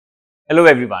Hello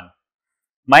everyone,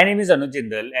 my name is Anuj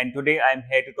Jindal and today I am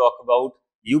here to talk about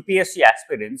UPSC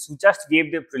aspirants who just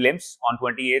gave their prelims on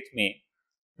 28th May,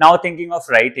 now thinking of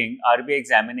writing RBI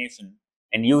examination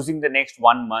and using the next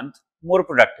 1 month more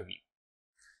productively.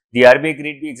 The RBI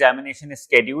Grade B examination is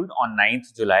scheduled on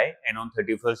 9th July and on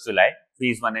 31st July,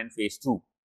 Phase 1 and Phase 2.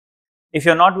 If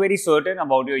you are not very certain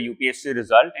about your UPSC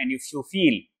result and if you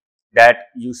feel that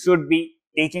you should be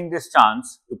taking this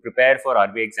chance to prepare for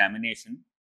RBI examination,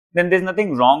 then there's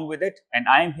nothing wrong with it, and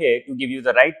I am here to give you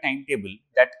the right timetable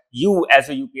that you as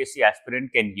a UPSC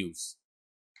aspirant can use.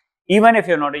 Even if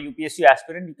you're not a UPSC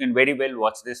aspirant, you can very well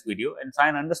watch this video and try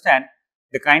and understand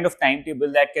the kind of timetable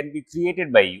that can be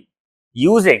created by you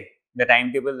using the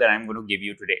timetable that I'm going to give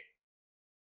you today.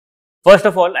 First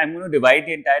of all, I'm going to divide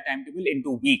the entire timetable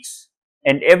into weeks,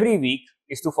 and every week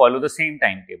is to follow the same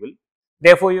timetable.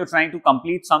 Therefore, you're trying to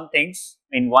complete some things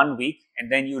in 1 week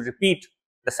and then you repeat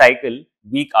the cycle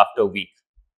week after week.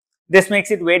 This makes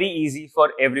it very easy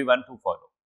for everyone to follow.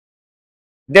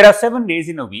 There are 7 days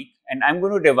in a week and I'm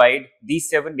going to divide these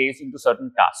 7 days into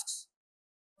certain tasks.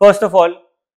 First of all,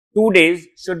 2 days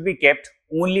should be kept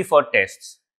only for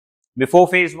tests. Before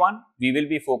Phase 1, we will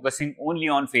be focusing only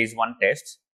on Phase 1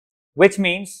 tests, which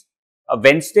means a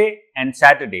Wednesday and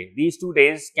Saturday, these 2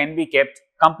 days can be kept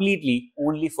completely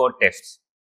only for tests.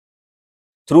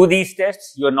 Through these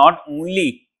tests, you are not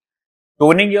only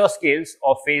toning your skills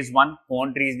of Phase 1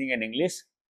 quant, reasoning and English,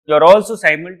 you are also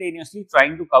simultaneously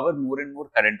trying to cover more and more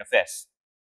current affairs.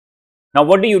 Now,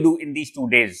 what do you do in these 2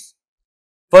 days?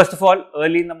 First of all,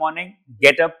 early in the morning,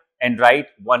 get up and write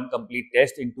one complete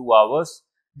test in 2 hours,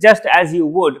 just as you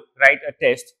would write a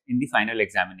test in the final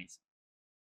examination.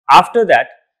 After that,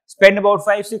 spend about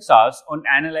 5-6 hours on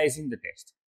analyzing the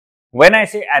test. When I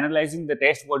say analyzing the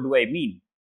test, what do I mean?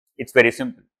 It's very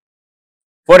simple.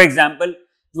 For example,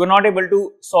 you are not able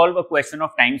to solve a question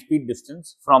of time, speed,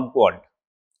 distance from quant.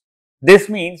 This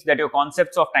means that your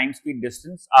concepts of time, speed,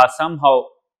 distance are somehow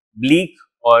bleak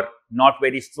or not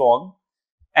very strong.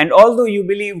 And although you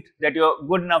believed that you are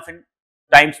good enough in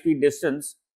time, speed,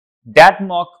 distance, that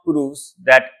mock proves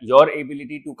that your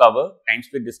ability to cover time,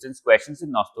 speed, distance questions is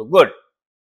not so good.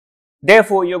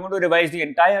 Therefore, you are going to revise the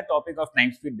entire topic of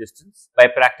time, speed, distance by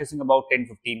practicing about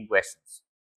 10-15 questions.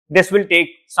 This will take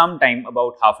some time,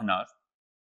 about half an hour.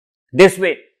 This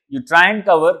way, you try and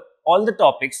cover all the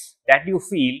topics that you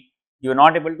feel you are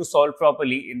not able to solve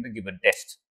properly in the given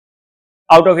test.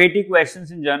 Out of 80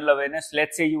 questions in general awareness,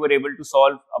 let's say you were able to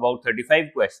solve about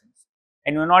 35 questions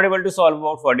and you are not able to solve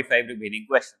about 45 remaining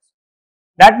questions.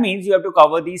 That means you have to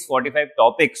cover these 45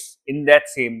 topics in that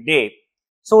same day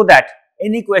so that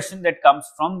any question that comes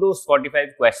from those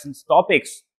 45 questions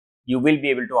topics, you will be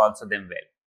able to answer them well.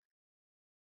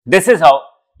 This is how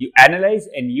you analyze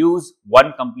and use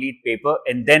one complete paper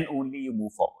and then only you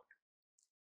move forward.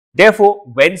 Therefore,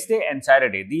 Wednesday and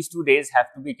Saturday, these 2 days have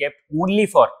to be kept only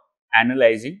for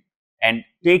analyzing and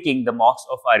taking the mocks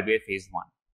of RBI Phase 1.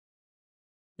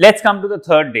 Let's come to the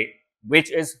third day,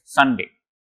 which is Sunday.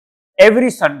 Every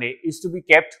Sunday is to be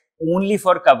kept only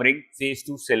for covering Phase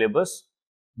 2 syllabus.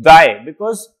 Why?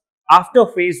 Because after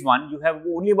Phase 1, you have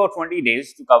only about 20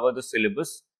 days to cover the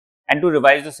syllabus and to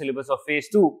revise the syllabus of Phase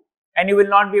 2. And you will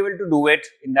not be able to do it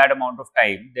in that amount of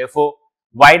time. Therefore,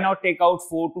 why not take out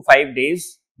 4 to 5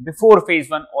 days before Phase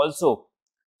 1 also,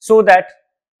 so that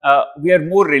we are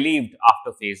more relieved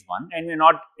after Phase 1 and we are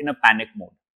not in a panic mode.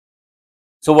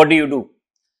 So, what do?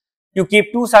 You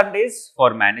keep 2 Sundays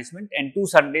for management and 2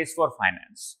 Sundays for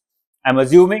finance. I am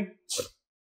assuming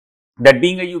that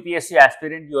being a UPSC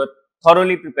aspirant, you are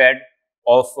thoroughly prepared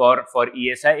for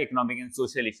ESI, economic and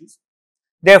social issues.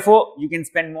 Therefore, you can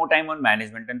spend more time on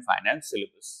management and finance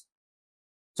syllabus.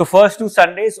 So, first 2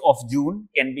 Sundays of June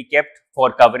can be kept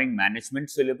for covering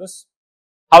management syllabus.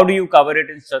 How do you cover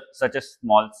it in such a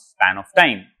small span of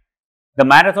time? The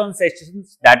marathon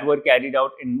sessions that were carried out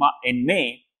in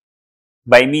May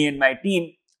by me and my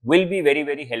team will be very,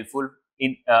 very helpful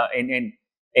in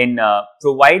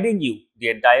providing you the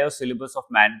entire syllabus of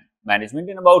management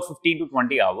in about 15 to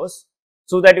 20 hours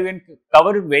so that you can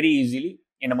cover it very easily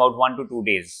in about 1 to 2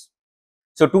 days.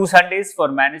 So, 2 Sundays for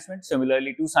management,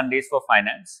 similarly 2 Sundays for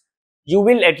finance. You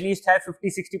will at least have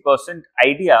 50-60%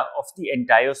 idea of the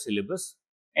entire syllabus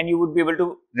and you would be able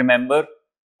to remember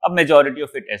a majority of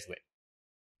it as well.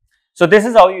 So, this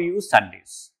is how you use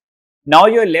Sundays. Now,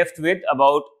 you are left with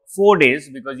about 4 days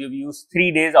because you have used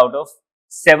 3 days out of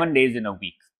 7 days in a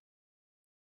week.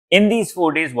 In these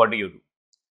 4 days, what do?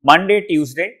 Monday,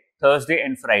 Tuesday, Thursday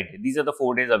and Friday. These are the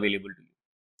 4 days available to you.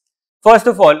 First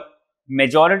of all,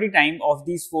 majority time of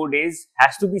these 4 days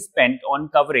has to be spent on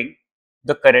covering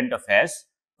the current affairs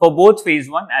for both Phase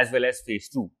 1 as well as Phase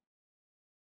 2.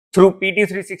 Through PT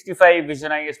 365,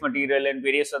 Vision IS material and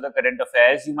various other current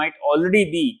affairs, you might already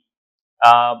be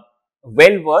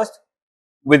well versed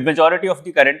with majority of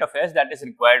the current affairs that is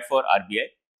required for RBI.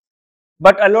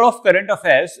 But a lot of current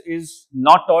affairs is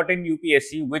not taught in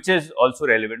UPSC, which is also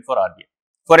relevant for RBI.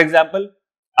 For example,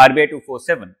 RBI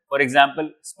 247. For example,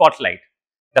 Spotlight.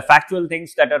 The factual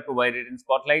things that are provided in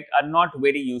Spotlight are not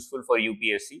very useful for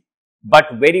UPSC, but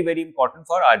very, very important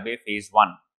for RBI Phase 1.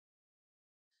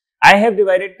 I have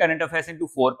divided current affairs into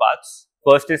 4 parts.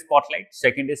 First is Spotlight,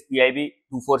 second is PIB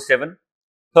 247,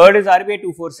 third is RBI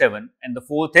 247, and the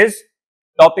fourth is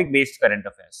topic-based current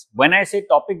affairs. When I say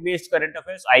topic-based current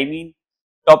affairs, I mean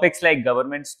topics like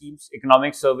government schemes,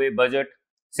 economic survey, budget,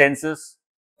 census,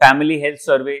 family health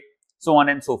survey, so on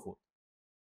and so forth.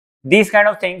 These kind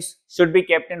of things should be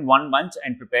kept in one bunch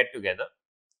and prepared together.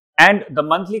 And the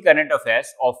monthly current affairs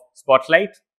of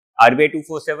Spotlight, RBI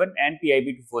 247 and PIB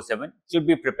 247 should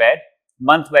be prepared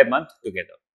month by month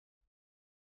together.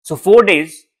 So 4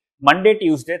 days, Monday,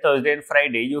 Tuesday, Thursday and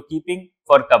Friday, you're keeping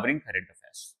for covering current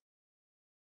affairs.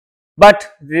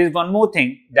 But there is one more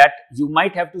thing that you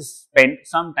might have to spend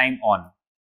some time on,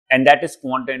 and that is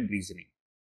quant and reasoning.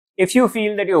 If you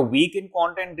feel that you're weak in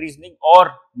quant and reasoning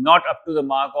or not up to the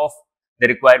mark of the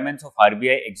requirements of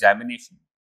RBI examination,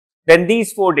 then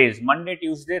these 4 days, Monday,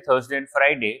 Tuesday, Thursday and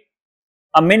Friday,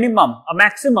 a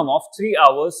maximum of 3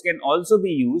 hours can also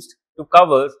be used to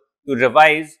cover, to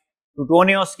revise, to tone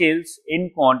your skills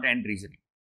in quant and reasoning.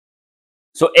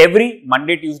 So every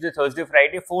Monday, Tuesday, Thursday,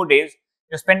 Friday, 4 days,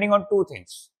 you're spending on 2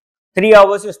 things. 3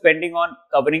 hours you're spending on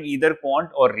covering either quant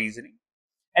or reasoning,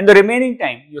 and the remaining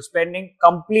time you're spending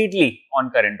completely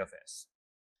on current affairs.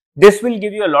 This will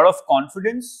give you a lot of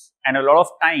confidence and a lot of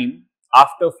time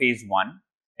after phase 1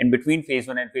 and between phase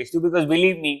 1 and phase 2, because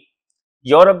believe me,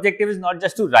 your objective is not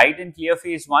just to write and clear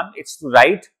phase 1, it's to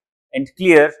write and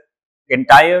clear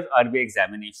entire RBI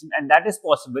examination, and that is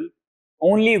possible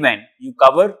only when you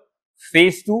cover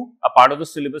phase 2, a part of the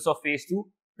syllabus of phase 2,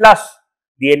 plus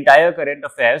the entire current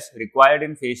affairs required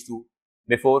in phase 2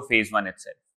 before phase 1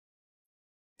 itself.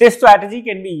 This strategy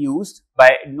can be used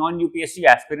by non-UPSC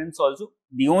aspirants also.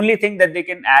 The only thing that they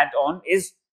can add on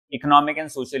is economic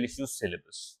and social issues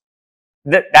syllabus.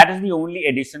 That is the only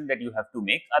addition that you have to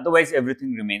make, otherwise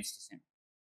everything remains the same.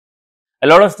 A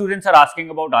lot of students are asking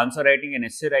about answer writing and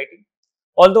essay writing.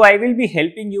 Although I will be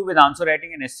helping you with answer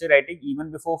writing and essay writing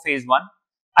even before phase 1,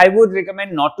 I would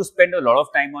recommend not to spend a lot of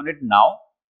time on it now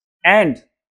and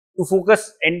to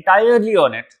focus entirely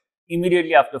on it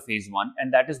immediately after phase 1,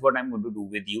 and that is what I'm going to do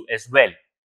with you as well.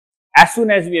 As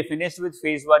soon as we are finished with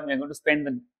phase 1, we are going to spend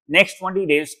the next 20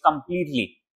 days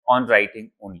completely on writing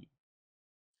only.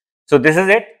 So this is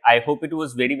it. I hope it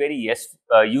was very, very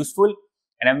useful,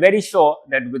 and I'm very sure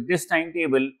that with this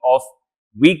timetable of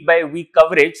week by week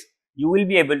coverage, you will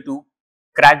be able to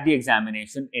crack the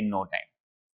examination in no time.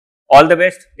 All the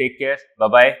best. Take care.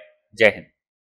 Bye-bye. Jai Hind.